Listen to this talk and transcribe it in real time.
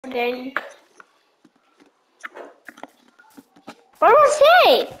Then what was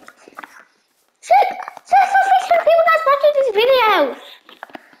he? So for people that's watching this video.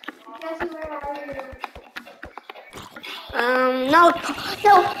 No, talk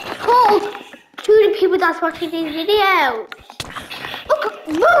to the people that's watching these videos. Look,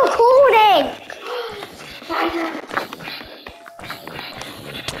 we're recording.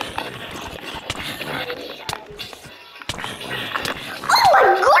 Oh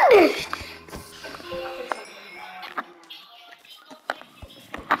my goodness.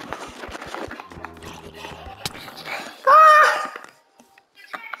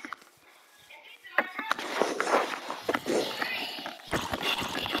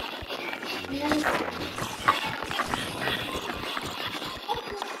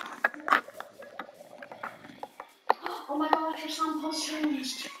 Oh my god, your sound has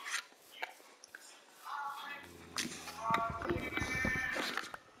changed.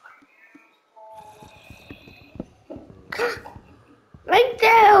 Right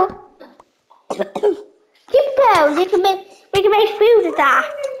there. Keep those. We can make food with that.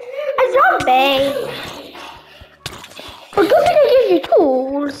 A zombie. We're gonna give you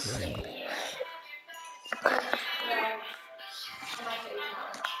tools.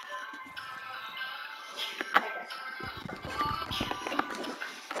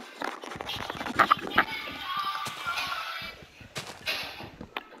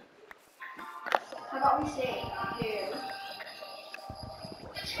 How about we say here?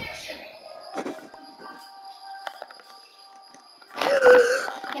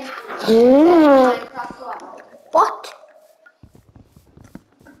 What?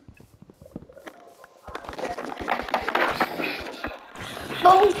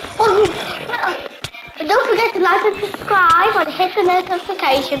 Don't forget to like and subscribe and hit the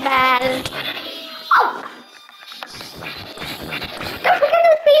notification bell. Oh! Don't forget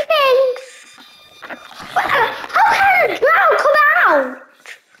the three things. How can a drown come out?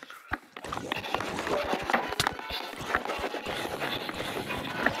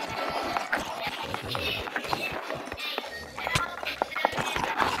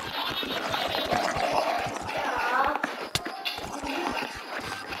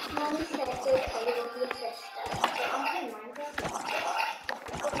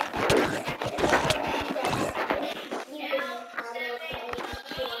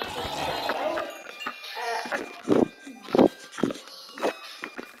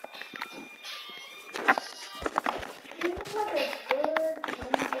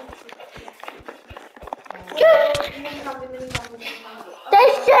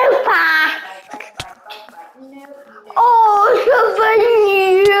 They're so fast. Oh,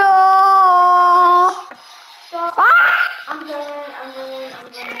 souvenir.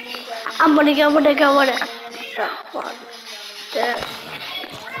 I'm gonna go. Stop one. There.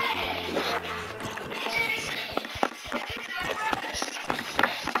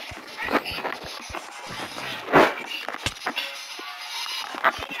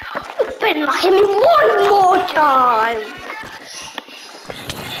 Been like him one more time.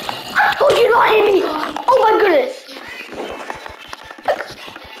 I told you not hit me. Oh my goodness.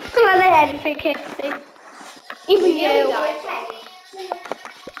 Look at the head if it kicks me. Even you.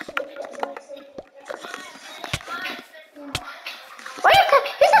 Why are you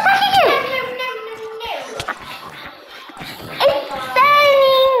he's attacking you? It's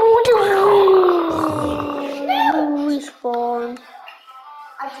staying. Respawn.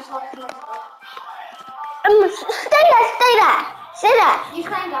 I just watched my Stay there. You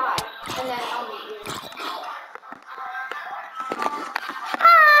can die, and then I'll meet you.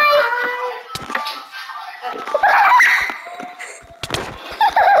 Hi.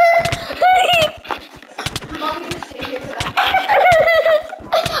 Mommy just stay here for that.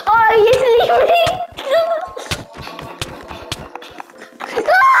 Oh, you're sleeping.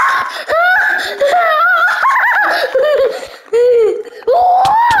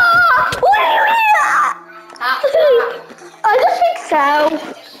 I don't think so.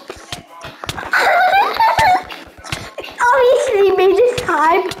 Obviously me this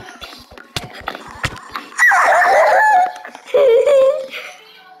time.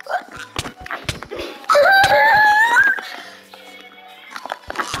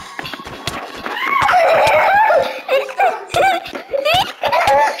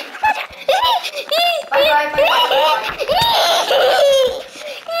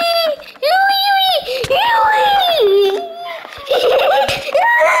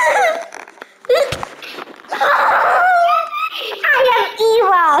 I am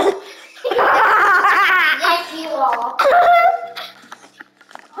evil.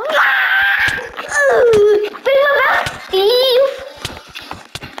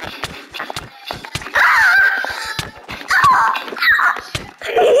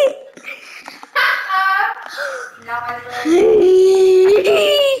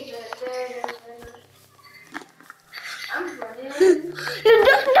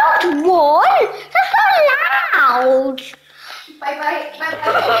 Not one. That's not loud. Bye bye. Bye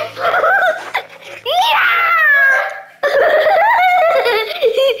bye.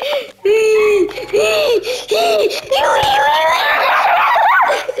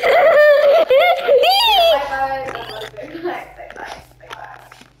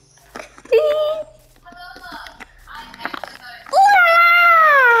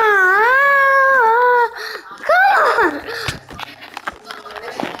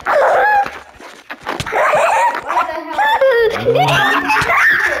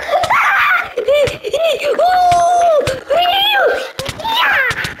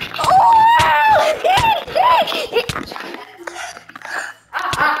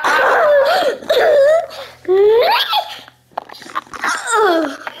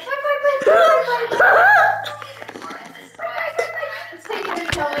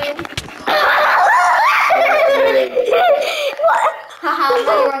 Haha,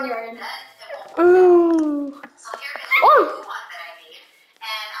 now you're on your own.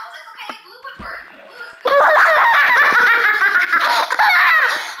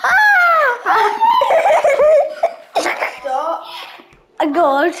 Stop.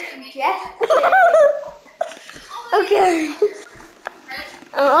 God. Yes. Okay.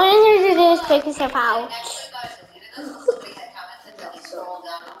 All you need to do is take yourself out.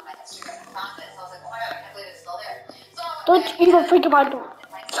 Don't even think about it.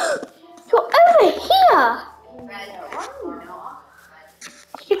 You're over here.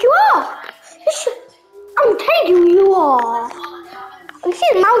 Yes, you are. Yes, I'm telling you, you are. I see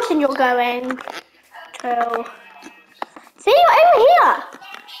the mountain you're going to. See, you're over here.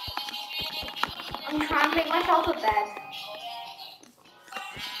 I'm trying to make myself a bed.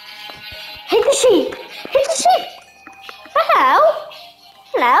 Hit the sheep. Hit the sheep. Hello.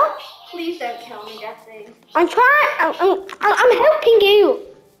 Hello. Please don't kill me, Jesse. I'm trying. I'm helping you.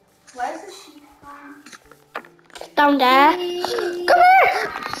 Where's the sheep from? Down there. Please. Come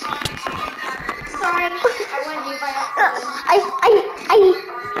here. Sorry, I went you by accident.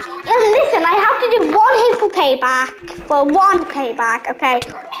 Yeah, listen, I have to do one hit for payback. Well, one payback, okay?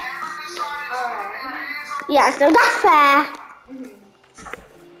 Alright. Yeah, so that's fair.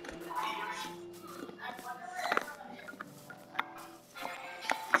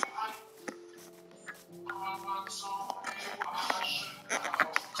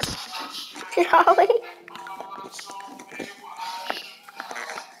 Sorry.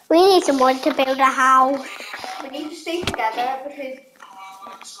 We need someone to build a house. We need to stay together because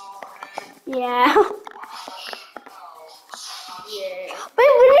Yeah. yeah.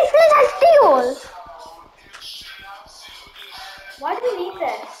 Wait, we need to steel. Why do we need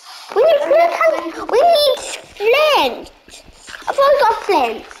this? We need flint. We need flint. I've already got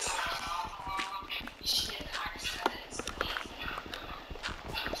flint.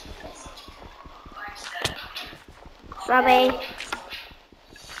 Robbie.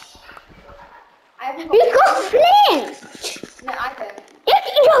 I haven't got You've got flint. No, I don't.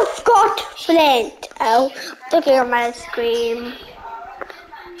 You've got flint. Oh, looking at my screen.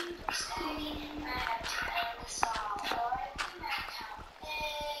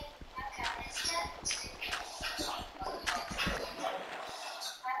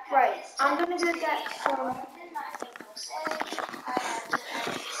 Right, I'm gonna go get some.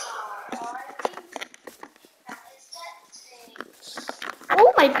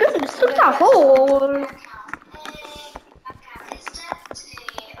 Oh my goodness, look at that hole.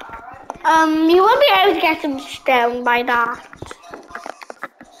 You won't be able to get some stone by that.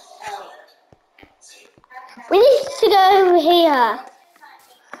 We need to go over here.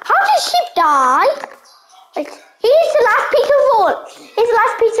 How does sheep die? Like, here's the last piece of wool. Here's the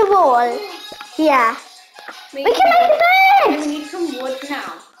last piece of wool. Yeah. We can make the We bed. need some wood now.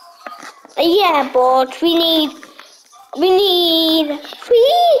 Yeah, but we need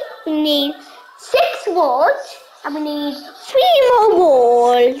 6 wood, and we need 3 more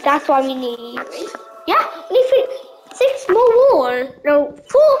wool. That's what we need. Yeah, we need 6 more wool. No,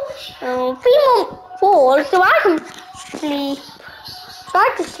 3 more wool, so I can sleep. So I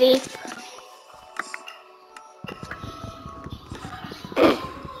can sleep.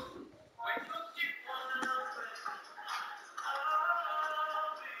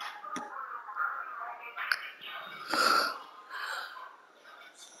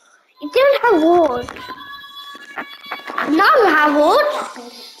 You don't have wood. Now you have wood.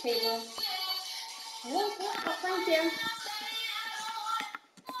 Crafting table. Oh, thank you.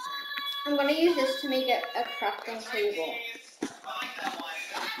 I'm gonna use this to make a crafting table.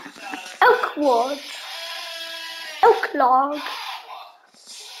 Oak wood. Oak log.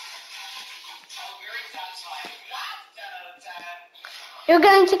 You're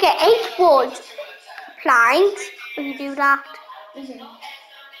going to get 8 wood planks when you do that. Mhm.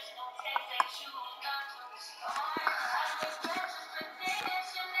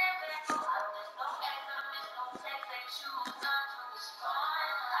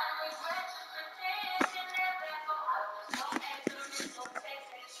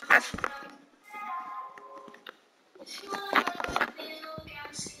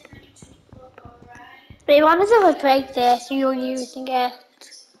 Wait, what happens if I break this and you're using it?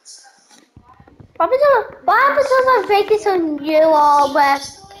 What happens if I break this and you are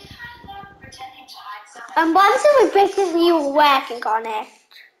working? And what happens if I break this and you were working on it?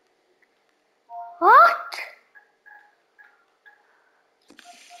 What?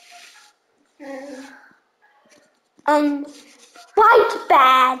 White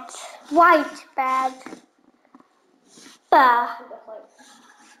bed. White bed.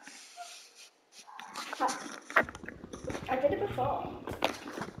 I did it before.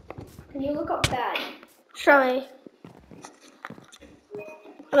 Can you look up bed? Sorry.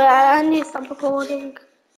 I need to stop recording.